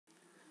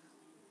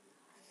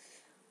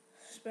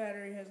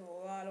battery has a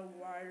lot of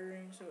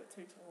wiring, so it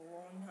takes a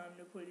long time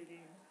to put it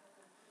in.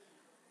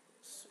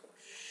 So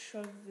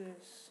shove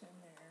this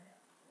in there.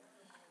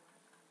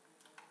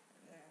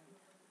 And then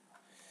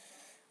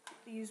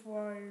put these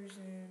wires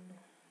in.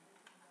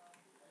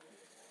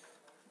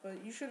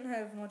 But you shouldn't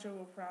have much of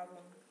a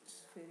problem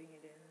fitting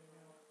it in, you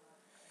know.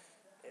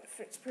 It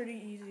fits pretty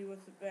easy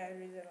with the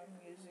battery that I'm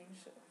using,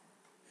 so.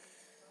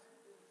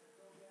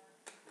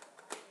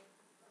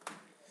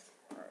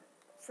 Alright,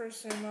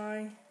 first semi,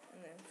 and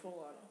then full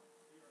auto.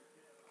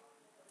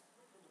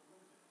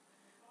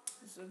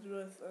 This is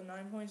with a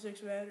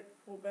 9.6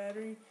 volt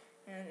battery,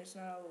 and it's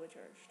not all the way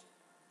charged.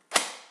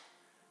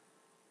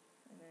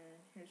 And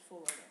then here's full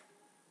auto.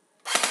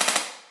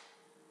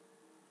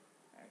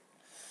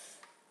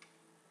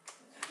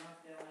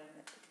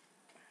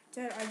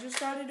 Dad, I just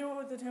got to do it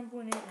with the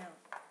 10.8 now.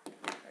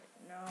 Right,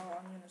 now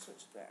I'm going to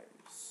switch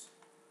batteries.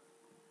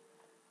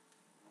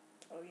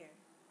 Oh, yeah.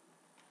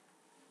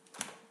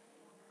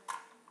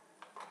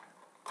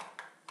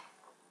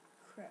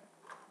 Crap.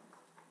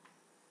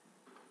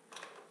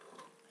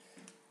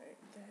 Right,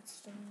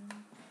 that's done.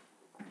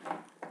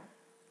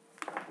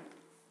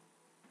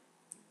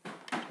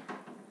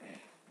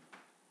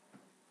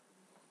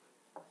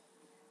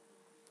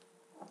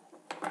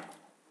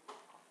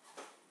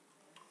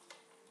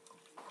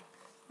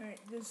 Alright,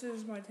 this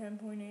is my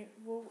 10.8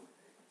 volt.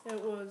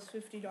 It was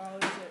 $50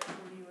 at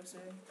Ford USA.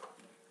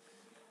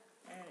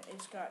 And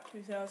it's got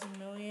 2,000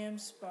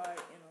 milliamps by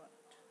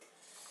intellect.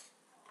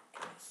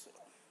 Okay, so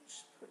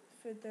just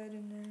fit that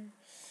in there.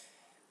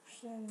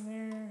 Push that in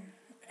there.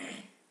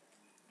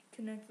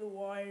 Connect the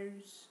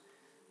wires.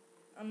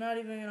 I'm not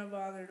even going to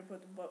bother to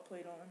put the butt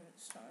plate on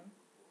this time.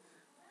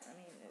 I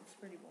mean, it's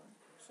pretty boring.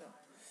 So,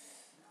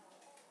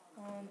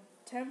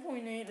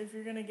 10.8, if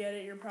you're going to get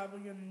it, you're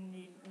probably going to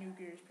need new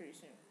gears pretty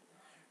soon.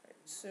 Right,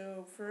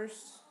 so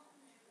first,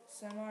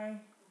 semi.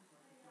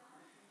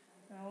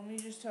 Now let me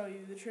just tell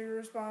you, the trigger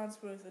response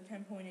with the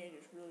 10.8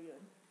 is really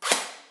good.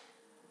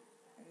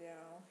 And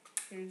now,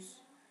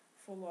 here's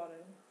full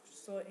auto.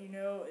 Just to let you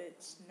know,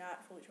 it's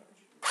not fully charged.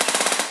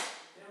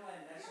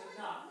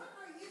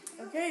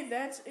 Okay,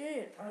 that's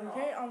it.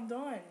 Okay, I'm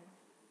done.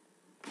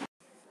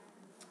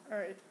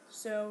 Alright,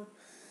 so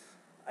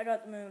I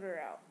got the motor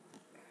out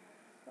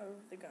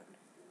of the gun.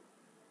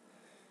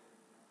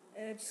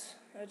 It's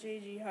a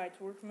JG high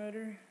torque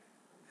motor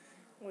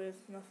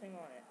with nothing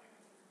on it.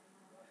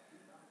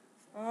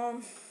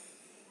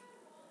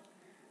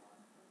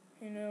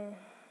 You know,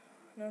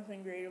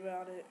 nothing great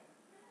about it.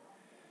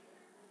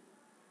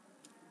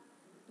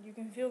 You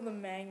can feel the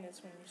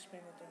magnets when you spin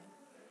it down.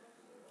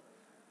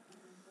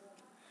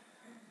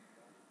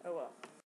 Oh well.